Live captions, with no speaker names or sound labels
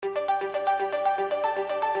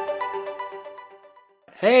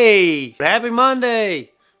Hey, happy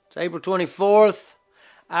Monday. It's April 24th.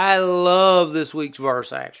 I love this week's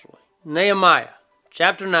verse, actually. Nehemiah,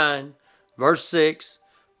 chapter 9, verse 6.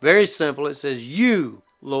 Very simple. It says, "You,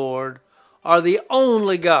 Lord, are the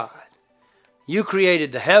only God. You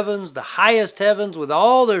created the heavens, the highest heavens with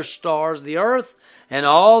all their stars, the earth and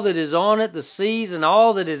all that is on it, the seas and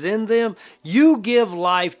all that is in them. You give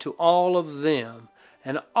life to all of them,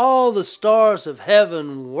 and all the stars of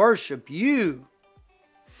heaven worship you."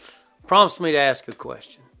 Prompts me to ask a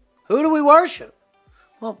question. Who do we worship?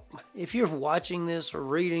 Well, if you're watching this or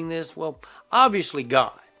reading this, well, obviously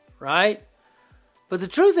God, right? But the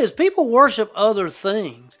truth is, people worship other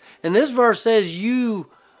things. And this verse says you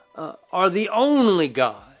are the only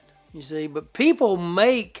God, you see. But people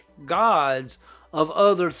make gods of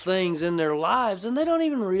other things in their lives, and they don't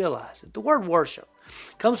even realize it. The word worship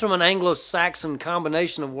comes from an Anglo-Saxon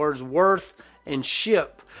combination of words worth and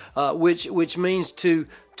ship, which means to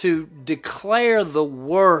declare the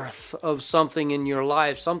worth of something in your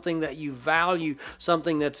life, something that you value,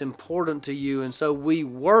 something that's important to you. And so we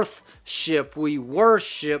worship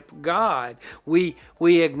God. We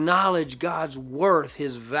acknowledge God's worth,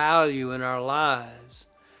 His value in our lives.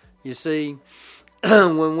 You see,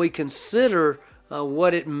 when we consider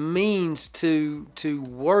what it means to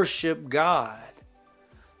worship God.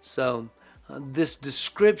 So this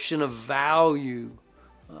description of value,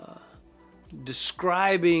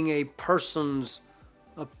 describing a person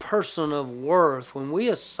of worth, when we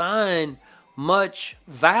assign much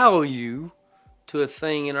value to a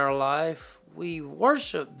thing in our life, we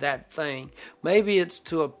worship that thing. Maybe it's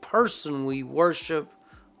to a person. We worship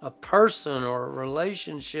a person or a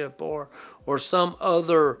relationship or some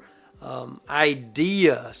other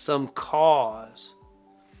idea, some cause.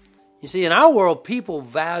 You see, in our world, people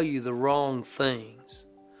value the wrong things.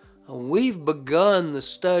 We've begun the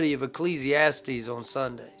study of Ecclesiastes on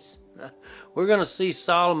Sundays. We're going to see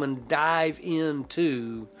Solomon dive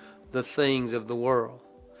into the things of the world.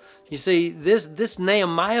 You see, this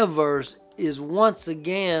Nehemiah verse is once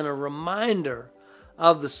again a reminder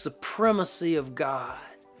of the supremacy of God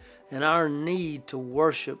and our need to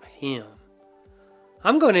worship Him.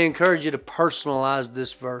 I'm going to encourage you to personalize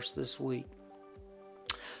this verse this week.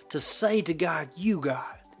 To say to God,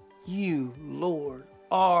 you, Lord,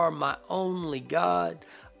 are my only God.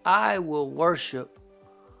 I will worship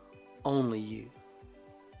only you.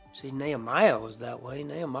 See, Nehemiah was that way.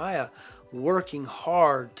 Nehemiah working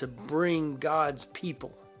hard to bring God's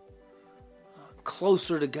people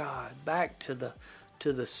closer to God, back to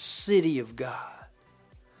the city of God.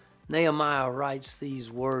 Nehemiah writes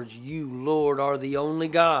these words, "You, Lord, are the only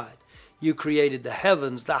God. You created the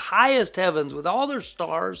heavens, the highest heavens with all their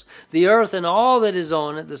stars, the earth and all that is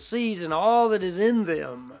on it, the seas and all that is in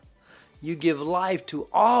them. You give life to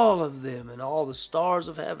all of them, and all the stars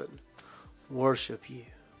of heaven worship you."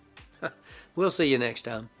 We'll see you next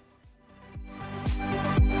time.